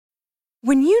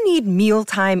When you need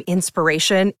mealtime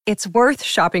inspiration, it's worth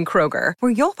shopping Kroger,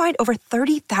 where you'll find over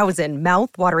 30,000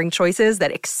 mouth-watering choices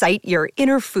that excite your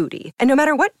inner foodie. And no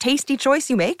matter what tasty choice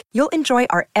you make, you'll enjoy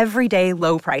our everyday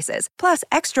low prices, plus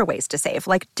extra ways to save,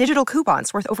 like digital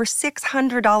coupons worth over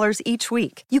 $600 each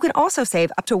week. You can also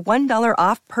save up to $1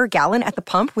 off per gallon at the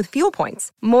pump with fuel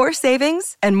points. More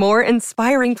savings and more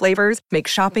inspiring flavors make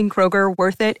shopping Kroger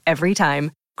worth it every time.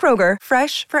 Kroger,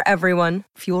 fresh for everyone.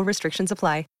 Fuel restrictions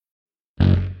apply.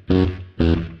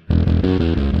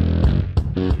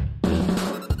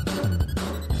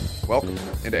 Welcome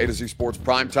into A to Z Sports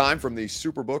Prime Time from the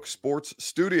Superbook Sports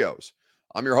Studios.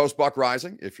 I'm your host, Buck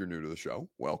Rising. If you're new to the show,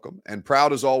 welcome. And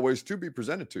proud as always to be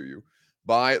presented to you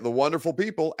by the wonderful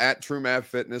people at TrueMath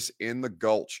Fitness in the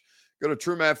Gulch. Go to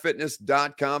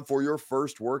TrueMathFitness.com for your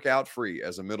first workout free.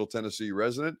 As a Middle Tennessee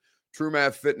resident,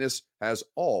 TrueMath Fitness has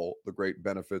all the great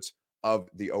benefits of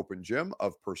the open gym,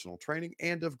 of personal training,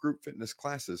 and of group fitness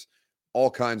classes. All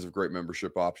kinds of great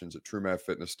membership options at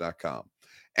TrueMathFitness.com.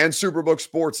 And Superbook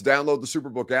Sports, download the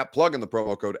Superbook app, plug in the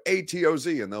promo code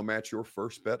ATOZ, and they'll match your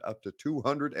first bet up to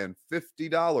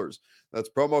 $250. That's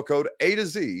promo code A to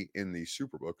Z in the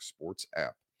Superbook Sports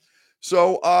app.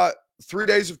 So 3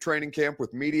 days of training camp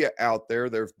with media out there.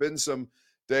 There have been some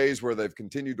days where they've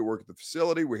continued to work at the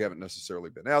facility. We haven't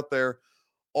necessarily been out there.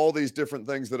 All these different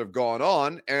things that have gone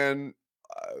on. And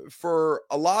for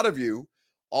a lot of you,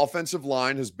 offensive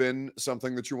line has been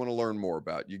something that you want to learn more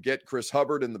about. You get Chris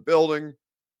Hubbard in the building.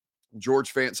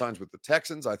 George Fant signs with the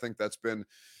Texans. I think that's been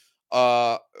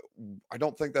I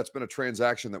don't think that's been a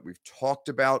transaction that we've talked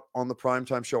about on the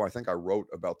Primetime show. I think I wrote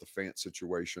about the Fant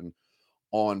situation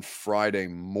on Friday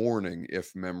morning,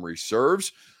 if memory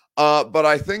serves. But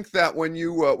I think that when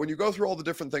you go through all the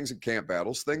different things at camp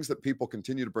battles, things that people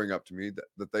continue to bring up to me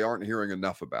that they aren't hearing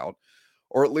enough about,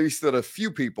 or at least that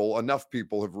enough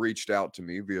people have reached out to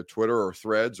me via Twitter or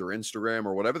Threads or Instagram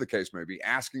or whatever the case may be,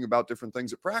 asking about different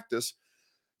things at practice.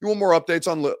 You want more updates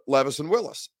on Levis and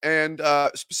Willis, and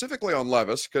specifically on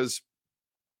Levis, because,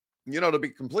 to be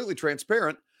completely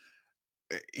transparent,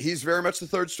 he's very much the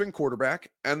third string quarterback,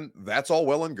 and that's all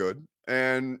well and good.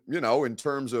 And, in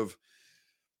terms of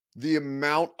the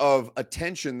amount of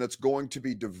attention that's going to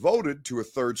be devoted to a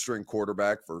third string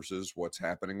quarterback versus what's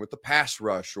happening with the pass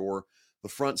rush or the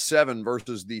front seven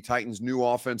versus the Titans' new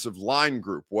offensive line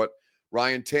group, what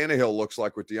Ryan Tannehill looks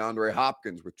like with DeAndre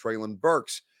Hopkins, with Treylon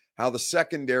Burks, how the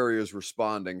secondary is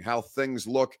responding, how things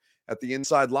look at the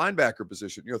inside linebacker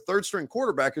position. Third string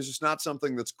quarterback is just not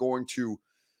something that's going to,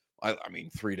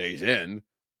 3 days in,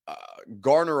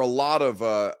 garner a lot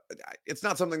of, it's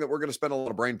not something that we're going to spend a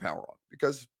lot of brain power on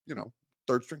because,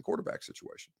 third string quarterback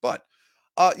situation. But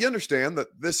you understand that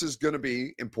this is going to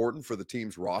be important for the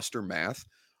team's roster math.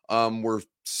 We're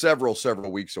several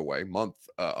weeks away,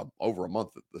 over a month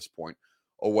at this point,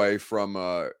 away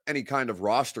from any kind of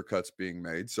roster cuts being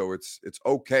made. So it's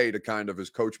okay to kind of, as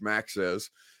Coach Mack says,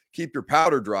 keep your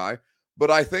powder dry.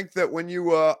 But I think that when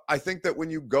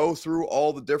you go through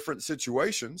all the different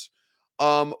situations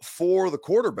for the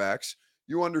quarterbacks,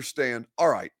 you understand, all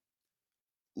right,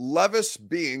 Levis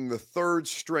being the third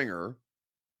stringer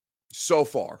so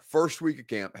far, first week of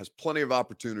camp, has plenty of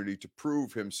opportunity to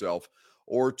prove himself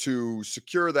or to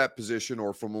secure that position,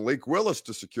 or for Malik Willis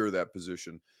to secure that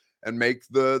position and make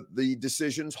the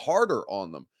decisions harder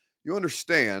on them. You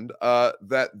understand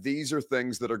that these are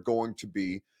things that are going to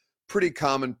be pretty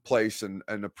commonplace and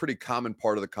a pretty common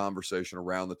part of the conversation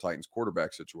around the Titans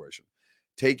quarterback situation.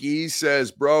 Take Ease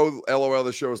says, bro, LOL,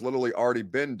 the show has literally already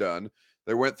been done.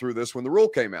 They went through this when the rule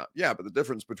came out. Yeah, but the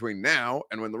difference between now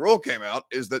and when the rule came out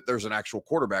is that there's an actual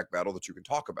quarterback battle that you can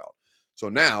talk about. So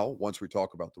now, once we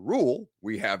talk about the rule,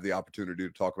 we have the opportunity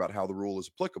to talk about how the rule is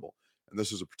applicable. And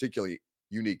this is a particularly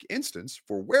unique instance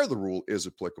for where the rule is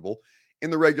applicable in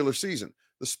the regular season.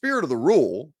 The spirit of the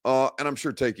rule, and I'm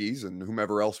sure Takeies and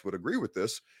whomever else would agree with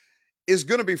this, is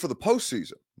going to be for the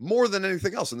postseason more than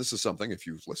anything else. And this is something, if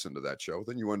you've listened to that show,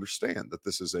 then you understand that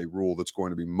this is a rule that's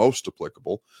going to be most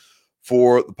applicable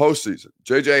for the postseason.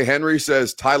 JJ Henry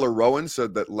says Tyler Rowan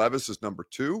said that Levis is number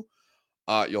 2.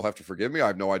 You'll have to forgive me. I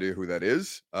have no idea who that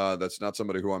is. That's not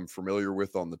somebody who I'm familiar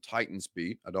with on the Titans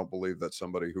beat. I don't believe that's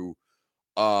somebody who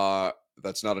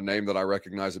that's not a name that I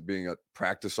recognize at being at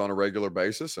practice on a regular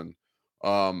basis. And,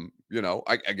 I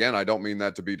don't mean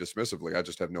that to be dismissively. I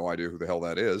just have no idea who the hell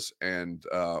that is. And,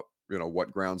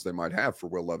 what grounds they might have for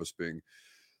Will Levis being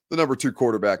the number 2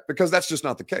 quarterback, because that's just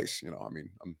not the case.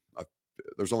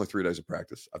 There's only 3 days of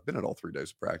practice. I've been at all 3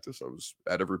 days of practice. I was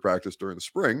at every practice during the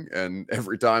spring, and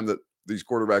every time that these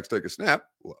quarterbacks take a snap,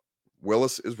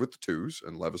 Willis is with the 2s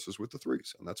and Levis is with the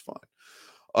 3s, and that's fine.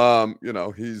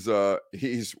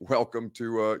 He's welcome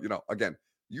to, again,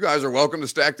 you guys are welcome to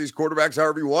stack these quarterbacks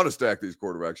however you want to stack these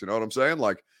quarterbacks. You know what I'm saying?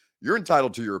 Like, you're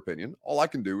entitled to your opinion. All I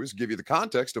can do is give you the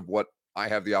context of what I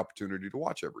have the opportunity to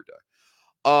watch every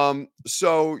day.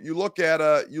 So you look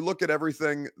at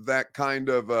everything that kind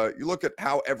of you look at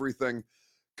how everything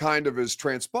kind of is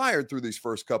transpired through these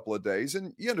first couple of days,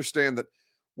 and you understand that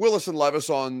Willis and Levis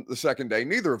on the second day,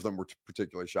 neither of them were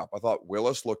particularly sharp. I thought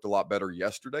Willis looked a lot better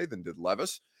yesterday than did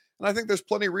Levis. And I think there's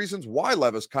plenty of reasons why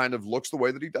Levis kind of looks the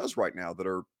way that he does right now that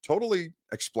are totally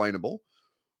explainable,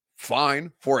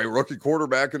 fine for a rookie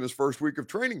quarterback in his first week of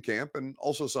training camp, and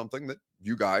also something that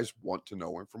you guys want to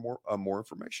know more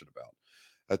information about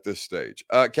at this stage.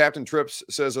 Captain Trips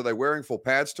says, are they wearing full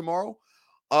pads tomorrow?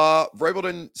 Vrabel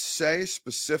didn't say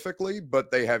specifically,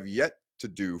 but they have yet to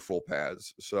do full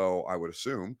pads. So I would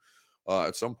assume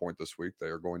at some point this week they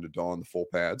are going to don the full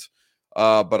pads.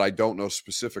 But I don't know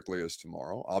specifically as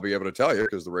tomorrow. I'll be able to tell you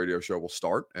because the radio show will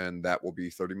start, and that will be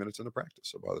 30 minutes into practice.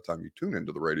 So by the time you tune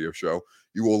into the radio show,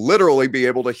 you will literally be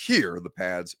able to hear the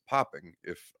pads popping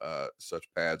if such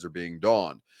pads are being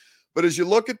donned. But as you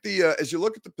look at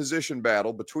the position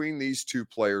battle between these two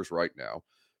players right now,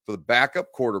 for the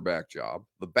backup quarterback job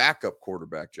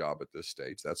at this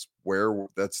stage, that's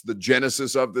the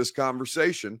genesis of this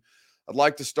conversation. I'd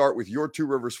like to start with your Two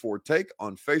Rivers Ford take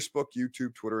on Facebook,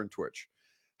 YouTube, Twitter, and Twitch.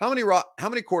 How many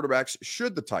quarterbacks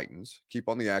should the Titans keep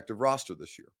on the active roster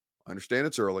this year? I understand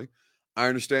it's early. I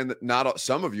understand that not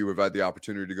some of you have had the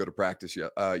opportunity to go to practice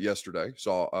yesterday.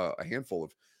 Saw a handful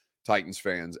of Titans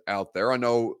fans out there.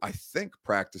 I think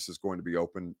practice is going to be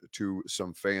open to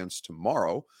some fans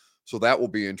tomorrow, so that will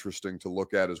be interesting to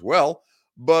look at as well.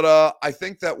 But I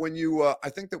think that when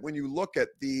you look at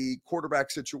the quarterback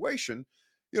situation,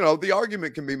 the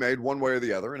argument can be made one way or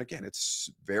the other. And again, it's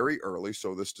very early,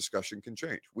 so this discussion can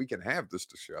change. We can have this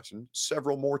discussion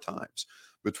several more times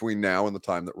between now and the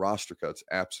time that roster cuts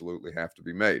absolutely have to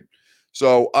be made.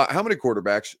 So how many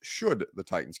quarterbacks should the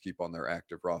Titans keep on their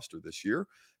active roster this year?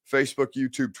 Facebook,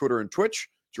 YouTube, Twitter, and Twitch.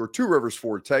 It's your Two Rivers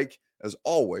Ford take. As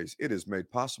always, it is made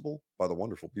possible by the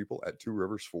wonderful people at Two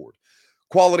Rivers Ford.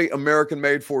 Quality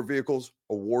American-made Ford vehicles,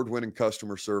 award-winning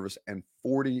customer service, and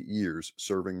 40 years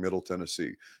serving Middle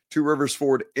Tennessee. Two Rivers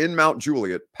Ford in Mount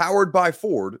Juliet, powered by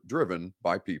Ford, driven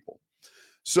by people.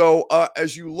 So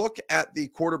as you look at the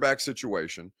quarterback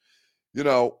situation,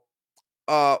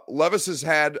 Levis has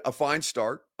had a fine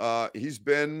start. He's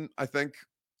been, I think,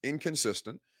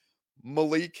 inconsistent.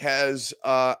 Malik has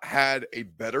had a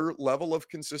better level of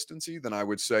consistency than I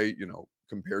would say,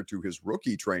 compared to his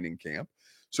rookie training camp.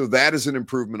 So that is an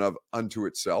improvement unto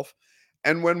itself.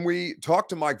 And when we talked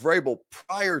to Mike Vrabel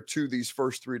prior to these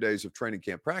first 3 days of training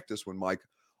camp practice, when Mike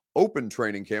opened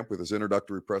training camp with his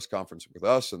introductory press conference with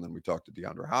us, and then we talked to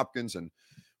DeAndre Hopkins and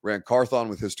Rand Carthon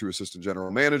with his two assistant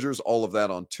general managers, all of that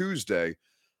on Tuesday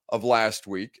of last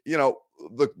week.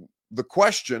 The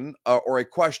question or a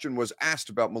question was asked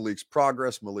about Malik's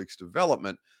progress, Malik's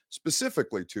development,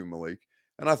 specifically to Malik.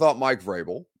 And I thought Mike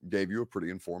Vrabel gave you a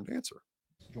pretty informed answer.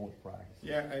 Joint practice.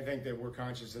 Yeah, I think that we're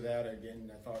conscious of that.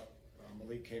 Again, I thought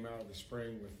Malik came out of the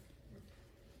spring with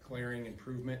glaring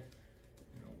improvement.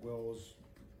 Will's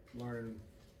learning,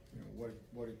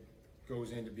 what it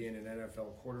goes into being an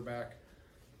NFL quarterback,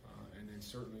 and then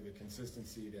certainly the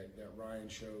consistency that Ryan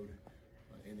showed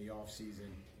in the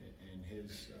offseason and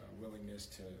his willingness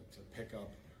to pick up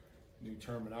new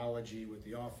terminology with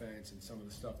the offense and some of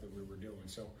the stuff that we were doing.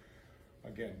 So,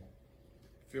 again,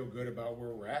 feel good about where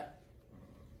we're at.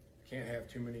 Can't have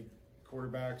too many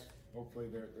quarterbacks. Hopefully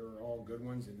they're all good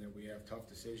ones and that we have tough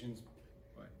decisions.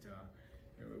 But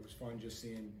it was fun just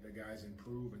seeing the guys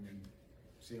improve and then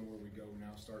seeing where we go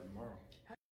now starting tomorrow.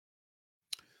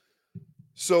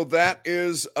 So that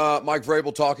is Mike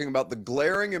Vrabel talking about the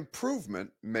glaring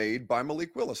improvement made by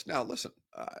Malik Willis. Now, listen,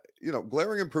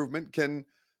 glaring improvement can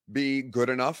be good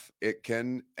enough. It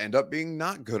can end up being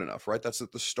not good enough, right? That's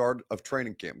at the start of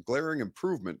training camp. Glaring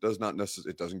improvement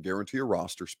it doesn't guarantee a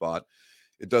roster spot.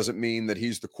 It doesn't mean that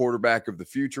he's the quarterback of the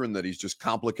future and that he's just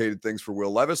complicated things for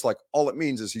Will Levis. Like, all it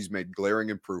means is he's made glaring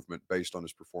improvement based on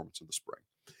his performance in the spring.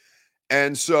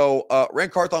 And so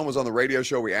Rand Carthon was on the radio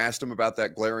show. We asked him about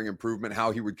that glaring improvement,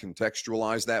 how he would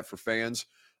contextualize that for fans.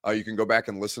 You can go back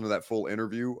and listen to that full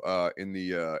interview in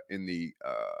the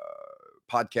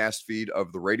podcast feed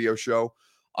of the radio show.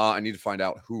 I need to find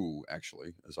out who,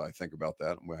 actually, as I think about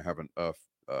that.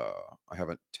 I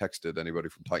haven't texted anybody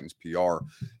from Titans PR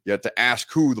yet to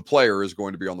ask who the player is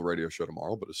going to be on the radio show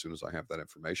tomorrow. But as soon as I have that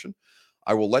information,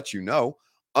 I will let you know.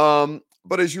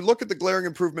 But as you look at the glaring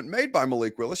improvement made by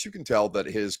Malik Willis, you can tell that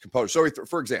his composure. So,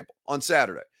 for example, on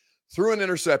Saturday, threw an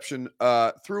interception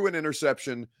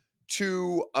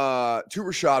to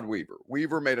Rashad Weaver.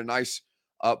 Weaver made a nice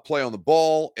play on the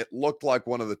ball. It looked like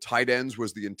one of the tight ends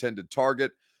was the intended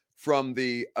target from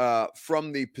the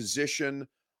position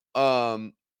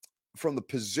of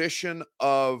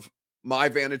my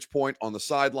vantage point on the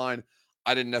sideline.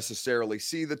 I didn't necessarily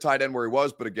see the tight end where he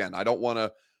was, but again, I don't want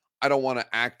to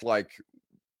act like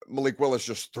Malik Willis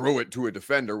just threw it to a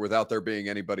defender without there being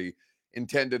anybody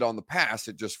intended on the pass.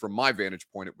 It just, from my vantage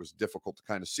point, it was difficult to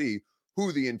kind of see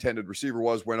who the intended receiver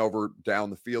was. Went over down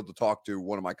the field to talk to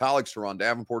one of my colleagues, Teron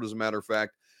Davenport, as a matter of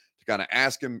fact, to kind of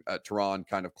ask him. Teron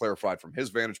kind of clarified from his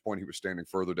vantage point. He was standing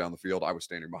further down the field. I was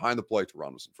standing behind the play.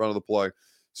 Teron was in front of the play.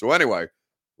 So anyway,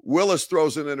 Willis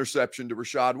throws an interception to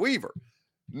Rashad Weaver.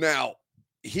 Now,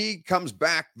 he comes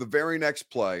back the very next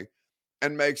play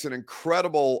and makes an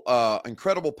incredible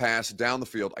pass down the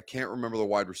field. I can't remember the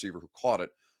wide receiver who caught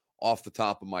it off the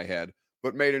top of my head,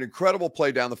 but made an incredible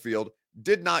play down the field.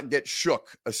 Did not get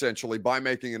shook, essentially, by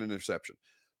making an interception.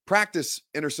 Practice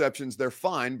interceptions, they're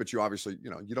fine, but you obviously,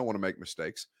 you don't want to make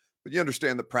mistakes. But you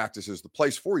understand that practice is the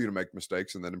place for you to make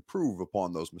mistakes and then improve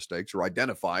upon those mistakes or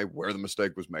identify where the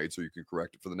mistake was made so you can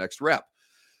correct it for the next rep.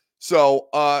 So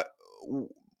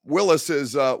Willis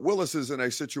is in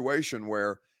a situation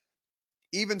where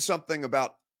even something as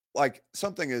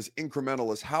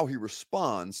incremental as how he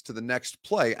responds to the next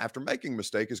play after making a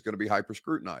mistake is going to be hyper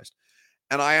scrutinized.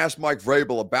 And I asked Mike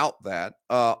Vrabel about that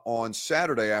on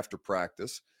Saturday after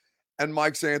practice. And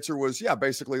Mike's answer was, yeah,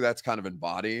 basically that's kind of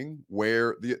embodying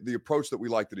where the approach that we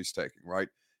like that he's taking, right?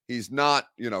 He's not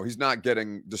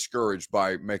getting discouraged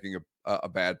by making a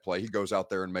bad play. He goes out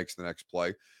there and makes the next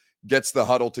play, gets the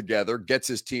huddle together, gets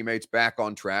his teammates back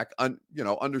on track,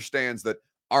 understands that,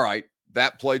 all right,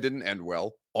 that play didn't end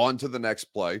well. On to the next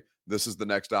play. This is the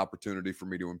next opportunity for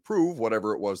me to improve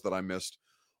whatever it was that I missed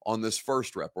on this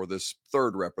first rep or this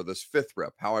third rep or this fifth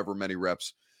rep, however many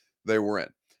reps they were in.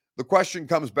 The question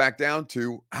comes back down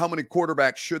to how many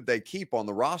quarterbacks should they keep on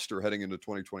the roster heading into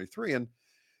 2023? And,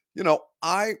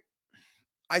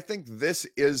 I think this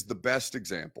is the best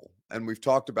example, and we've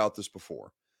talked about this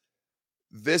before.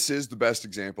 This is the best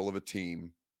example of a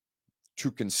team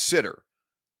to consider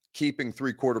keeping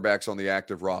 3 quarterbacks on the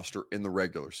active roster in the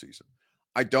regular season.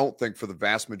 I don't think for the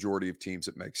vast majority of teams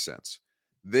it makes sense.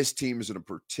 This team is in a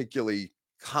particularly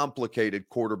complicated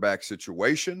quarterback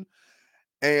situation,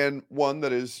 and one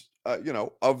that is,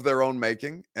 of their own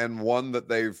making, and one that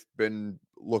they've been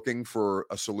looking for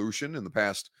a solution in the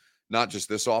past, not just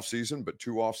this offseason, but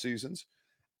 2 off seasons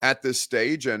at this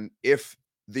stage. And if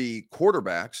the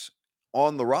quarterbacks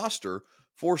on the roster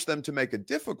force them to make a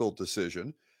difficult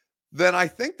decision, then I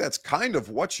think that's kind of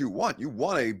what you want. You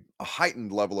want a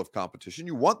heightened level of competition.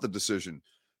 You want the decision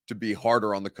to be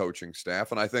harder on the coaching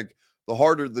staff. And I think the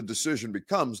harder the decision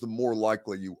becomes, the more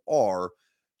likely you are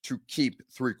to keep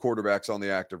 3 quarterbacks on the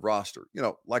active roster.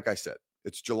 Like I said,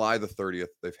 it's July the 30th.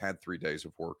 They've had 3 days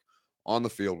of work on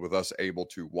the field with us able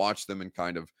to watch them and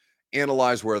kind of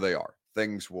analyze where they are.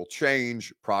 Things will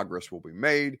change. Progress will be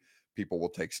made. People will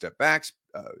take steps back.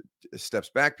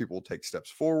 People will take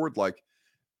steps forward. Like,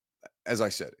 as I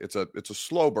said, it's a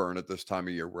slow burn at this time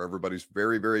of year where everybody's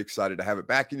very, very excited to have it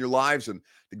back in your lives and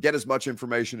to get as much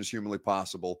information as humanly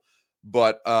possible.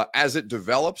 But as it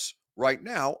develops right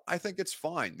now, I think it's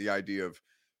fine, the idea of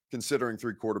considering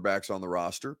 3 quarterbacks on the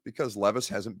roster, because Levis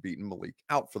hasn't beaten Malik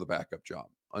out for the backup job.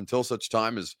 Until such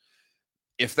time as,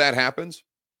 if that happens,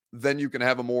 then you can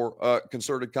have a more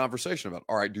concerted conversation about,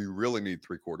 all right, do you really need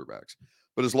 3 quarterbacks?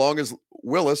 But as long as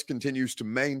Willis continues to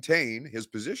maintain his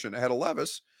position ahead of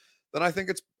Levis, then I think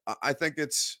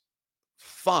it's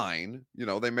fine.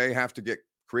 They may have to get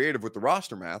creative with the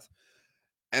roster math,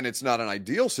 and it's not an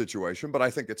ideal situation, but I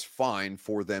think it's fine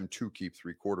for them to keep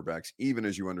 3 quarterbacks, even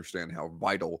as you understand how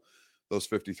vital those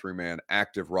 53-man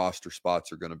active roster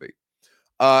spots are going to be.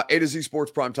 A to Z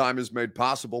Sports Primetime is made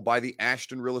possible by the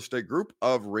Ashton Real Estate Group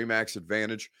of RE/MAX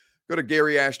Advantage. Go to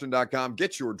GaryAshton.com.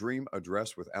 Get your dream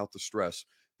address without the stress.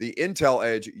 The intel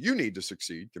edge you need to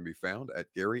succeed can be found at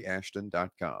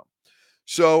GaryAshton.com.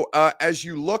 So as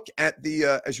you look at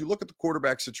the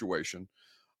quarterback situation,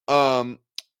 I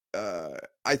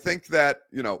think that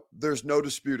there's no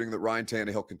disputing that Ryan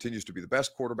Tannehill continues to be the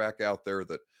best quarterback out there.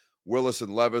 That Willis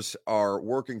and Levis are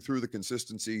working through the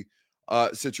consistency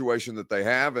situation that they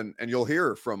have, and you'll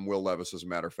hear from Will Levis. As a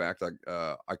matter of fact,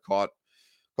 I caught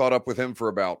up with him for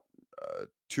about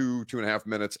 2.5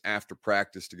 minutes after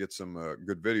practice to get some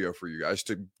good video for you guys,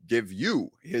 to give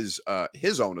you his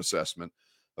own assessment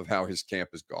of how his camp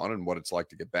has gone and what it's like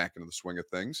to get back into the swing of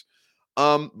things.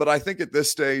 But I think at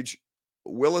this stage,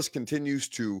 Willis continues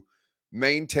to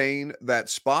maintain that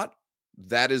spot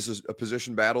that is a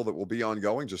position battle that will be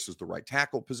ongoing, just as the right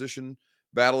tackle position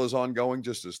battle is ongoing,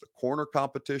 just as the corner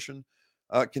competition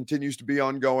continues to be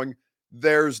ongoing.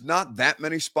 There's not that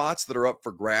many spots that are up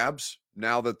for grabs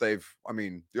now that the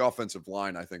offensive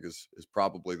line, I think, is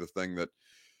probably the thing that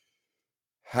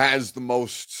has the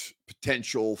most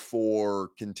potential for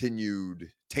continued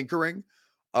tinkering.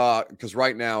 Because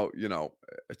right now,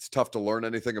 it's tough to learn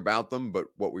anything about them, but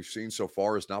what we've seen so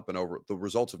far has not been the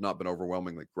results have not been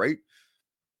overwhelmingly great.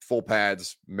 Full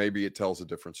pads, maybe it tells a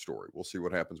different story. We'll see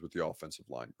what happens with the offensive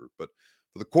line group. But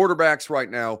for the quarterbacks right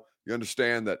now, you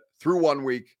understand that through 1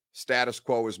 week, status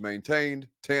quo is maintained.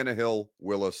 Tannehill,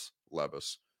 Willis,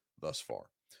 Levis thus far.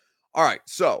 All right,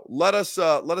 so let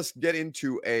us get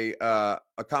into a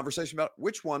conversation about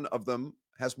which one of them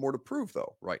has more to prove,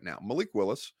 though, right now. Malik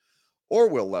Willis or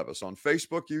Will Levis on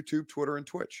Facebook, YouTube, Twitter, and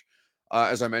Twitch.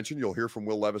 As I mentioned, you'll hear from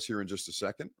Will Levis here in just a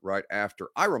second, right after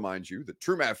I remind you that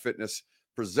TrueMath Fitness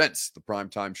presents the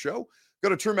Primetime Show. Go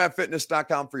to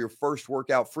TrueMathFitness.com for your first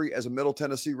workout free as a Middle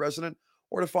Tennessee resident,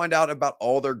 or to find out about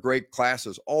all their great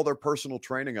classes, all their personal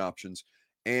training options,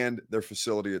 and their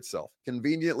facility itself.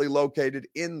 Conveniently located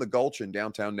in the Gulch in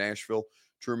downtown Nashville,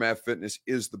 TrueMath Fitness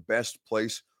is the best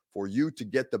place for you to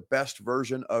get the best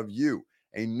version of you.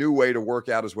 A new way to work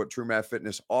out is what TrueMath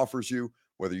Fitness offers you,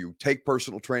 whether you take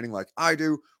personal training like I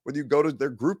do, whether you go to their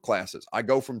group classes. I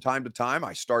go from time to time.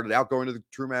 I started out going to the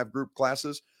TrueMath group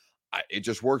classes. It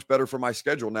just works better for my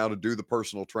schedule now to do the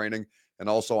personal training. And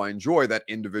also I enjoy that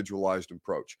individualized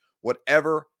approach.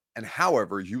 Whatever and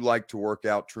however you like to work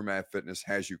out, TrueMath Fitness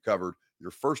has you covered.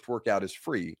 Your first workout is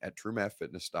free at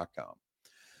TrueMathFitness.com.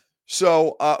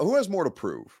 So who has more to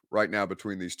prove right now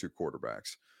between these two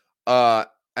quarterbacks?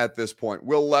 At this point,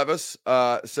 Will Levis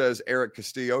says Eric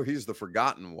Castillo. He's the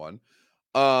forgotten one.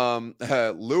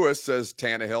 Lewis says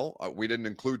Tannehill. We didn't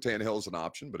include Tannehill as an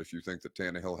option, but if you think that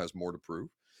Tannehill has more to prove,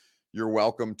 you're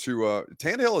welcome to.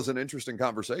 Tannehill is an interesting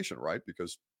conversation, right?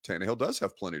 Because Tannehill does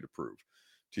have plenty to prove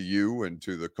to you and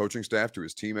to the coaching staff, to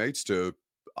his teammates, to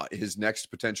his next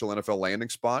potential NFL landing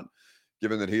spot,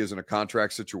 given that he is in a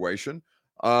contract situation.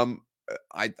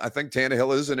 I think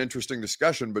Tannehill is an interesting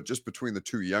discussion, but just between the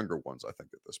two younger ones, I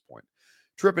think at this point.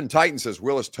 Trippin' Titan says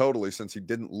Willis totally, since he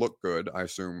didn't look good. I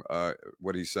assume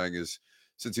what he's saying is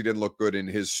since he didn't look good in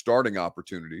his starting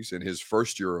opportunities, in his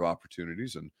first year of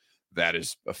opportunities, and that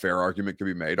is a fair argument can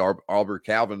be made. Albert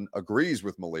Calvin agrees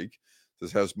with Malik.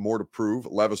 This has more to prove.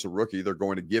 Levis, a rookie, they're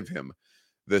going to give him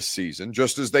this season,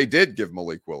 just as they did give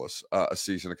Malik Willis a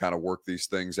season to kind of work these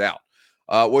things out.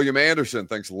 William Anderson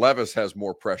thinks Levis has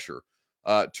more pressure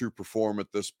to perform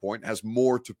at this point, has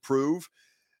more to prove.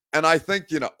 And I think,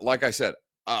 like I said,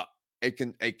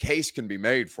 a case can be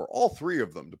made for all three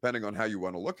of them, depending on how you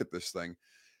want to look at this thing.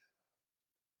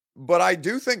 But I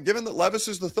do think, given that Levis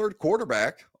is the third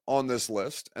quarterback on this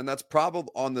list, and that's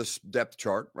probably on this depth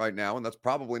chart right now, and that's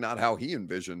probably not how he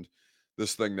envisioned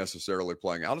this thing necessarily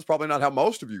playing out. It's probably not how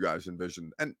most of you guys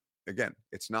envisioned. And again,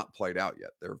 it's not played out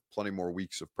yet. There are plenty more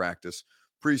weeks of practice,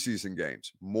 preseason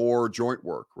games, more joint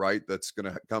work, right? That's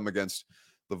going to come against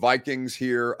the Vikings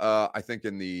here, I think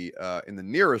in the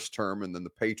nearest term, and then the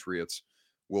Patriots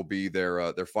will be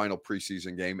their final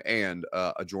preseason game and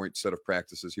a joint set of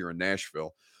practices here in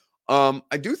Nashville.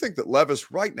 I do think that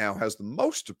Levis right now has the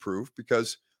most to prove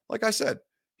because, like I said,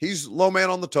 he's low man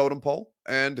on the totem pole,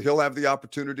 and he'll have the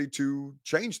opportunity to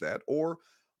change that, or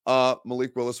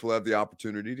Malik Willis will have the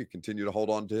opportunity to continue to hold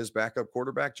on to his backup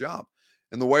quarterback job.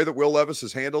 And the way that Will Levis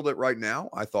has handled it right now,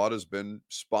 I thought has been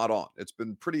spot on. It's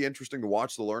been pretty interesting to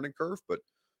watch the learning curve, but,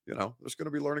 there's going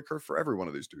to be a learning curve for every one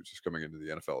of these dudes who's coming into the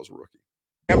NFL as a rookie.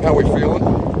 How we feeling?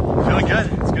 Feeling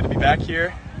good. It's good to be back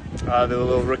here. The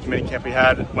little rookie mini camp we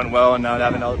had went well, and now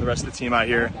having the rest of the team out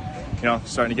here,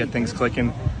 starting to get things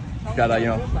clicking. Got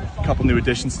a couple new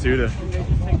additions too,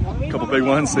 a couple big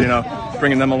ones. So,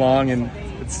 bringing them along, and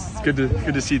it's good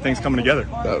to see things coming together.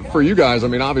 For you guys,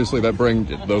 obviously that brings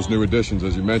those new additions,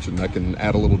 as you mentioned, that can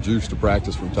add a little juice to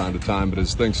practice from time to time. But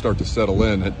as things start to settle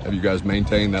in, have you guys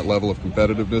maintained that level of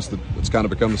competitiveness that's kind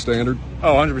of become the standard?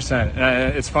 Oh, 100%.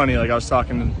 And it's funny. I was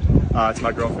talking to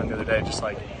my girlfriend the other day, just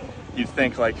like you'd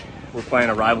think we're playing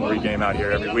a rivalry game out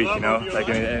here every week.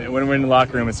 And when we're in the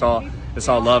locker room, it's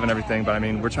all love and everything. But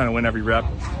we're trying to win every rep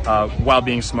while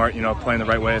being smart. Playing the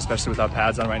right way, especially without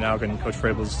pads on right now. And Coach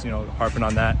Vrabel's harping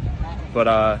on that.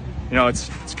 But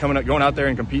it's going out there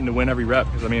and competing to win every rep.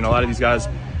 Because a lot of these guys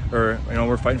are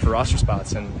we're fighting for roster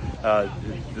spots, and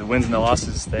the wins and the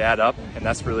losses, they add up, and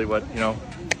that's really what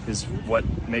is what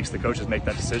makes the coaches make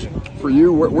that decision. For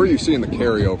you, where are you seeing the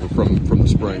carryover from the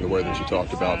spring, the way that you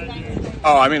talked about?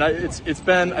 Oh, I mean, it's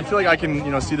been. I feel like I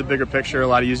can see the bigger picture a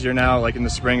lot easier now. Like in the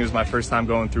spring, it was my first time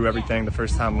going through everything, the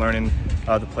first time learning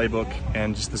the playbook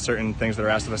and just the certain things that are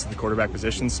asked of us at the quarterback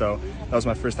position. So that was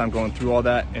my first time going through all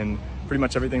that, and pretty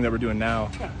much everything that we're doing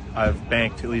now, I've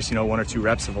banked at least 1 or 2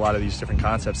 reps of a lot of these different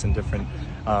concepts and different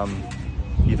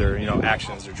either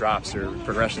actions or drops or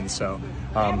progressions. So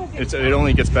it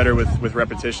only gets better with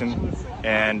repetition,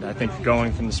 and I think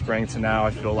going from the spring to now,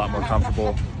 I feel a lot more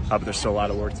comfortable. But there's still a lot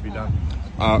of work to be done.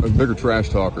 A bigger trash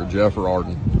talker, Jeff or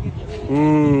Arden?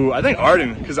 Ooh, I think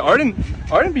Arden, because Arden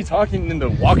be talking in the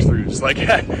walkthroughs like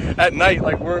at night,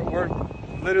 like we're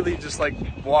literally just like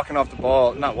walking off the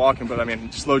ball, not walking, but I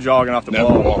mean slow jogging off the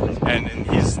ball, and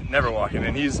he's never walking,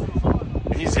 and he's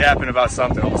yapping about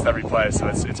something almost every play. So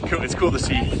it's cool to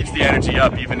see. He keeps the energy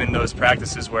up even in those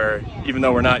practices where even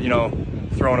though we're not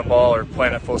throwing a ball or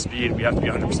playing at full speed, we have to be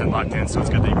 100% locked in. So it's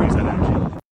good that he brings that energy.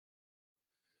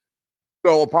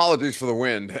 So apologies for the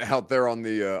wind out there on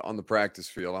the practice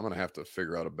field. I'm going to have to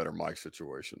figure out a better mic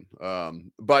situation.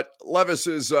 But Levis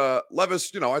is I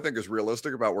think is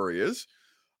realistic about where he is.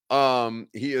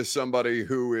 He is somebody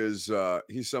who is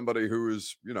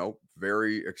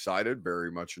very excited,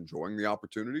 very much enjoying the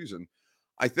opportunities. And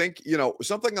I think,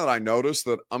 something that I noticed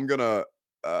that I'm going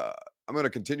to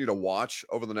continue to watch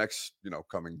over the next,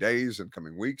 coming days and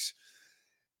coming weeks,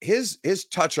 his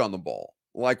touch on the ball,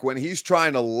 like when he's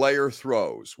trying to layer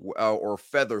throws or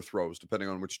feather throws, depending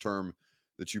on which term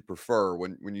that you prefer.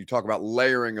 When you talk about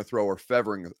layering a throw or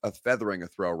feathering a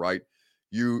throw, right?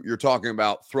 You're talking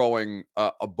about throwing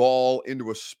a ball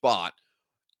into a spot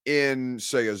in,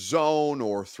 say, a zone,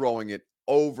 or throwing it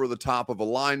over the top of a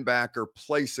linebacker,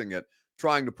 placing it,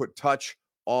 trying to put touch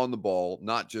on the ball,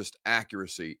 not just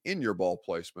accuracy in your ball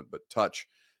placement, but touch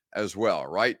as well,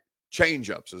 right?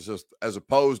 Change-ups as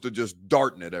opposed to just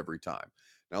darting it every time.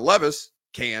 Now, Levis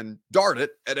can dart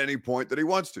it at any point that he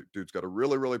wants to. Dude's got a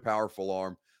really, really powerful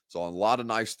arm. Saw a lot of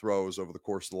nice throws over the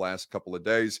course of the last couple of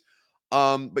days.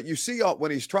 But you see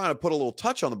when he's trying to put a little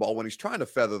touch on the ball, when he's trying to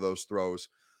feather those throws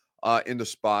into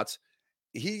spots,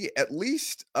 he at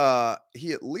least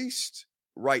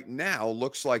right now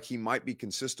looks like he might be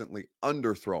consistently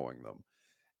underthrowing them.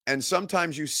 And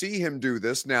sometimes you see him do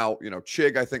this. Now,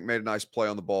 Chig, I think, made a nice play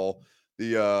on the ball.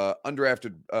 The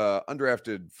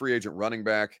undrafted free agent running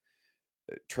back,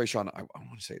 Trayshawn, I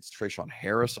want to say it's Trayshawn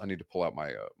Harris. I need to pull out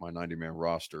my 90-man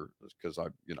roster because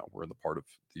we're in the part of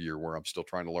the year where I'm still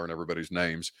trying to learn everybody's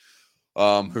names.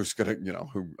 Who's gonna,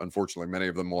 who unfortunately many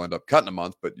of them will end up cutting a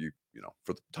month, but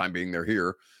for the time being they're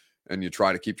here, and you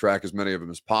try to keep track as many of them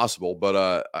as possible.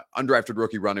 But undrafted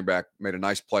rookie running back made a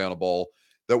nice play on a ball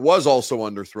that was also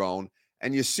underthrown.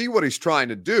 And you see what he's trying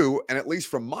to do. And at least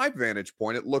from my vantage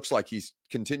point, it looks like he's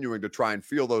continuing to try and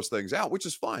feel those things out, which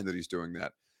is fine that he's doing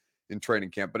that in training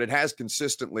camp. But it has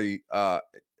consistently,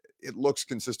 it looks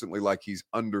consistently like he's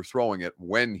underthrowing it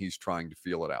when he's trying to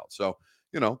feel it out. So,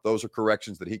 those are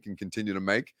corrections that he can continue to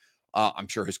make. I'm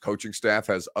sure his coaching staff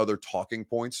has other talking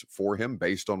points for him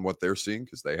based on what they're seeing,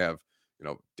 because they have,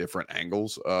 different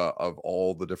angles of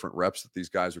all the different reps that these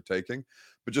guys are taking.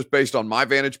 But just based on my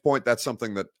vantage point, that's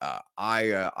something that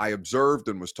I observed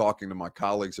and was talking to my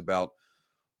colleagues about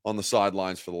on the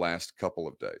sidelines for the last couple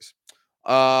of days.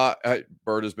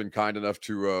 Bert has been kind enough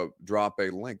to drop a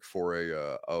link for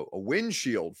a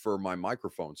windshield for my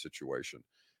microphone situation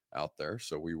out there.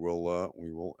 So we will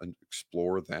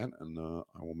explore that, and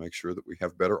I will make sure that we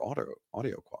have better audio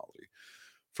quality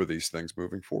for these things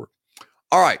moving forward.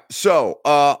 All right. So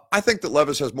I think that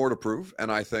Levis has more to prove. And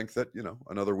I think that,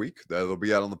 another week they'll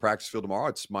be out on the practice field tomorrow.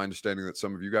 It's my understanding that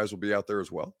some of you guys will be out there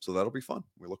as well. So that'll be fun.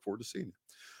 We look forward to seeing you.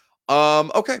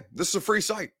 Okay. This is a free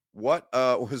site. What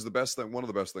was the best thing? One of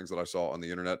the best things that I saw on the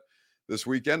internet this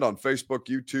weekend on Facebook,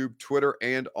 YouTube, Twitter,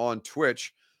 and on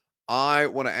Twitch. I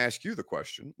want to ask you the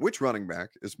question: which running back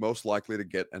is most likely to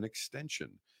get an extension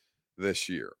this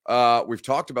year? We've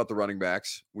talked about the running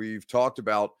backs. We've talked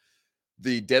about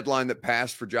the deadline that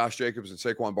passed for Josh Jacobs and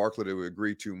Saquon Barkley to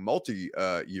agree to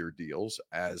multi-year deals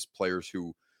as players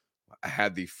who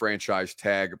had the franchise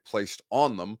tag placed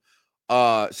on them.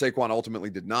 Saquon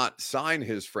ultimately did not sign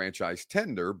his franchise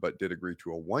tender, but did agree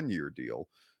to a one-year deal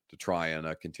to try and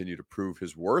continue to prove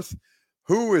his worth.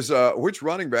 Which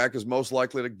running back is most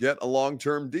likely to get a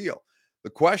long-term deal? The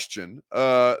question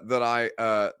that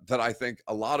I think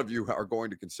a lot of you are going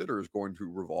to consider is going to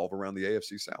revolve around the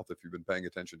AFC South, if you've been paying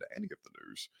attention to any of the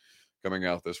news coming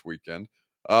out this weekend.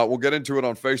 We'll get into it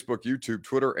on Facebook, YouTube,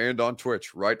 Twitter, and on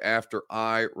Twitch right after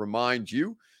I remind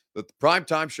you that the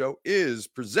Primetime Show is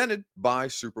presented by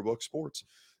Superbook Sports.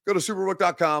 Go to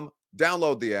superbook.com,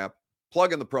 download the app,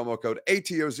 plug in the promo code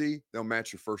ATOZ. They'll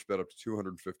match your first bet up to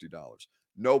 $250.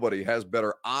 Nobody has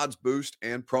better odds boost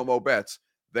and promo bets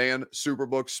than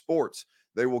Superbook Sports.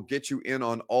 They will get you in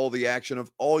on all the action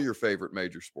of all your favorite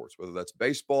major sports, whether that's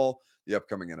baseball, the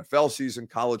upcoming NFL season,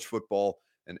 college football,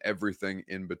 and everything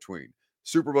in between.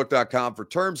 Superbook.com for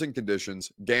terms and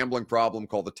conditions. Gambling problem,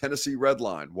 call the Tennessee Red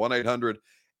Line,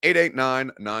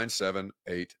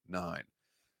 1-800-889-9789.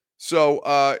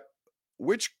 So,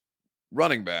 which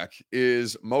running back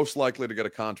is most likely to get a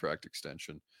contract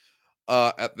extension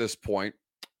at this point?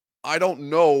 I don't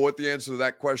know what the answer to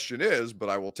that question is, but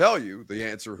I will tell you the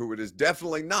answer who it is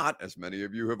definitely not, as many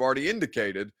of you have already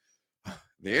indicated.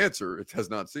 The answer, it does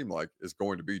not seem like, is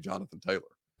going to be Jonathan Taylor.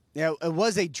 Yeah, it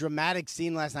was a dramatic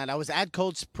scene last night. I was at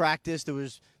Colts practice. There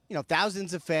was,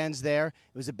 thousands of fans there.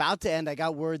 It was about to end. I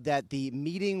got word that the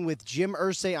meeting with Jim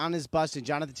Irsay on his bus and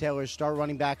Jonathan Taylor, star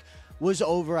running back, was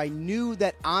over. I knew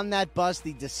that on that bus,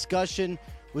 the discussion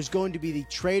was going to be the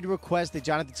trade request that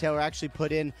Jonathan Taylor actually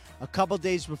put in a couple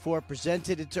days before,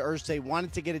 presented it to Irsay,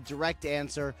 wanted to get a direct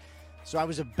answer. So I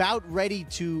was about ready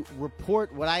to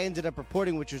report what I ended up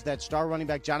reporting, which was that star running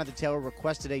back Jonathan Taylor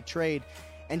requested a trade.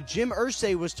 And Jim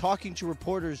Irsay was talking to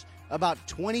reporters about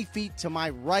 20 feet to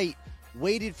my right,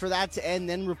 waited for that to end,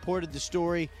 then reported the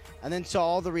story, and then saw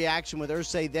all the reaction with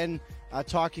Irsay then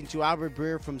talking to Albert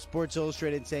Breer from Sports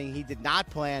Illustrated saying he did not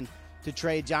plan to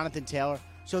trade Jonathan Taylor.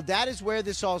 So that is where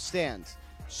this all stands.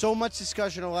 So much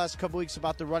discussion over the last couple weeks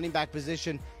about the running back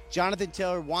position. Jonathan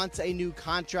Taylor wants a new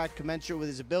contract commensurate with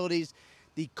his abilities.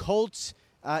 The Colts,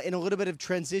 in a little bit of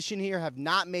transition here, have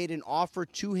not made an offer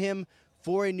to him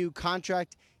for a new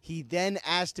contract. He then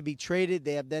asked to be traded.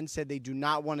 They have then said they do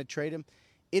not want to trade him.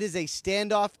 It is a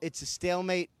standoff. It's a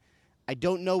stalemate. I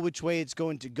don't know which way it's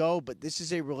going to go, but this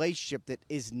is a relationship that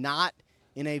is not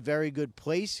in a very good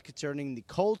place concerning the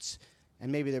Colts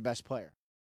and maybe their best player.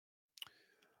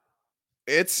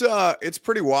 It's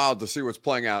pretty wild to see what's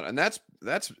playing out. And that's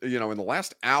in the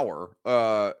last hour,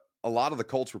 a lot of the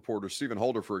Colts reporters, Stephen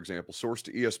Holder, for example, sourced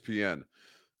to ESPN,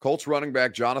 Colts running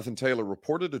back Jonathan Taylor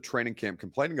reported to training camp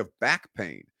complaining of back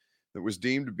pain that was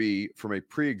deemed to be from a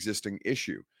pre-existing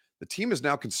issue. The team is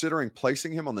now considering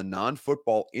placing him on the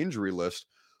non-football injury list,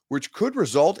 which could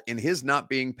result in his not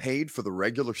being paid for the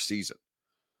regular season.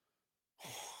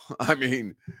 I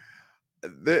mean,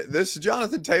 this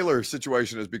Jonathan Taylor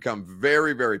situation has become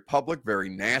very, very public, very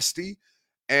nasty.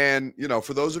 And,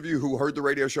 for those of you who heard the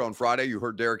radio show on Friday, you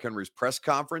heard Derrick Henry's press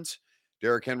conference.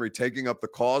 Derrick Henry taking up the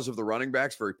cause of the running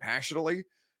backs very passionately.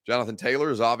 Jonathan Taylor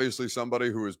is obviously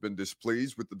somebody who has been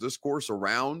displeased with the discourse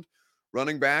around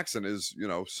running backs and is,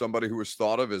 somebody who is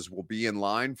thought of as who will be in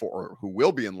line for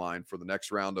the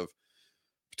next round of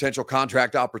potential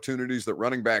contract opportunities that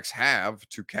running backs have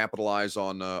to capitalize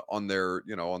on their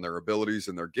abilities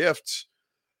and their gifts.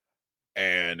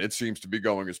 And it seems to be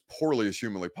going as poorly as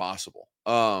humanly possible.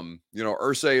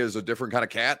 Irsay is a different kind of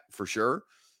cat for sure.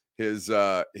 His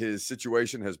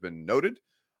situation has been noted.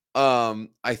 I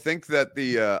think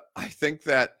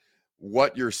that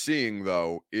what you're seeing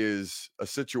though is a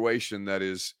situation that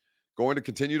is going to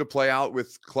continue to play out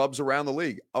with clubs around the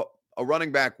league. A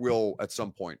running back will at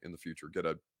some point in the future get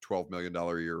a $12 million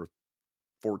a year,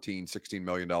 $16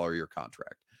 million a year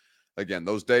contract. Again,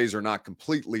 those days are not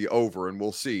completely over, and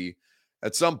we'll see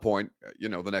at some point,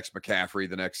 the next McCaffrey,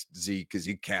 the next Zeke, because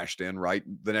he cashed in, right?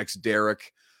 The next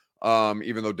Derek,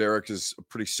 even though Derek is a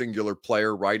pretty singular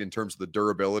player, right, in terms of the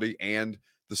durability and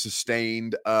the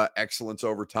sustained excellence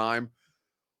over time.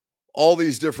 All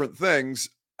these different things.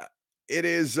 It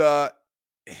is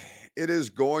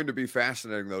going to be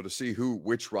fascinating, though, to see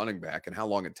which running back and how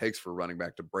long it takes for a running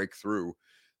back to break through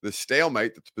the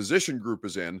stalemate that the position group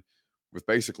is in with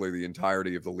basically the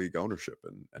entirety of the league ownership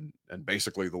and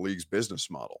basically the league's business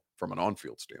model from an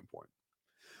on-field standpoint.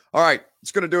 All right,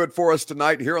 it's going to do it for us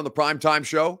tonight here on the Primetime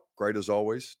Show. Great, as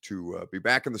always, to be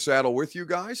back in the saddle with you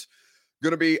guys.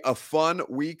 Going to be a fun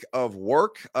week of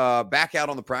work. Back out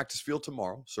on the practice field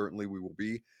tomorrow. Certainly we will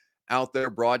be out there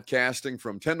broadcasting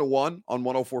from 10 to 1 on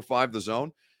 104.5 The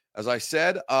Zone. As I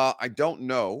said, I don't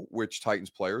know which Titans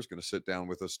player is going to sit down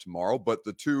with us tomorrow, but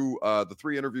the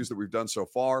three interviews that we've done so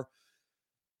far,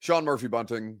 Sean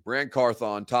Murphy-Bunting, Brand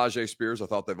Carthon, Tajay Spears, I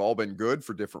thought they've all been good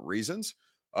for different reasons.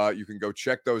 You can go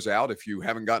check those out if you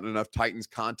haven't gotten enough Titans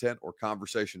content or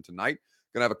conversation tonight.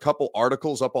 Going to have a couple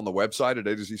articles up on the website at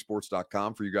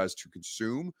A2ZSports.com for you guys to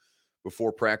consume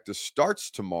before practice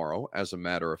starts tomorrow, as a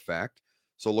matter of fact.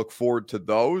 So look forward to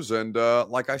those. And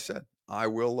like I said, I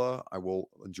will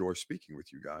enjoy speaking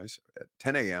with you guys at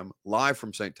 10 a.m. live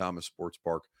from St. Thomas Sports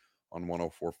Park on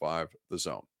 104.5 The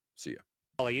Zone. See ya.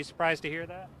 Are you surprised to hear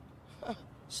that?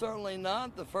 Certainly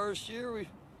not. The first year we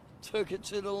took it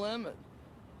to the limit.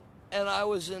 And I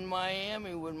was in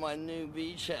Miami with my new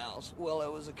beach house. Well, it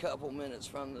was a couple minutes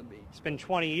from the beach. It's been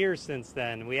 20 years since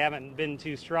then. We haven't been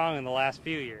too strong in the last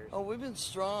few years. Oh, we've been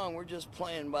strong. We're just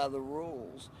playing by the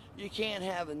rules. You can't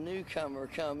have a newcomer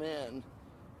come in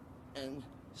and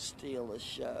steal a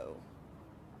show.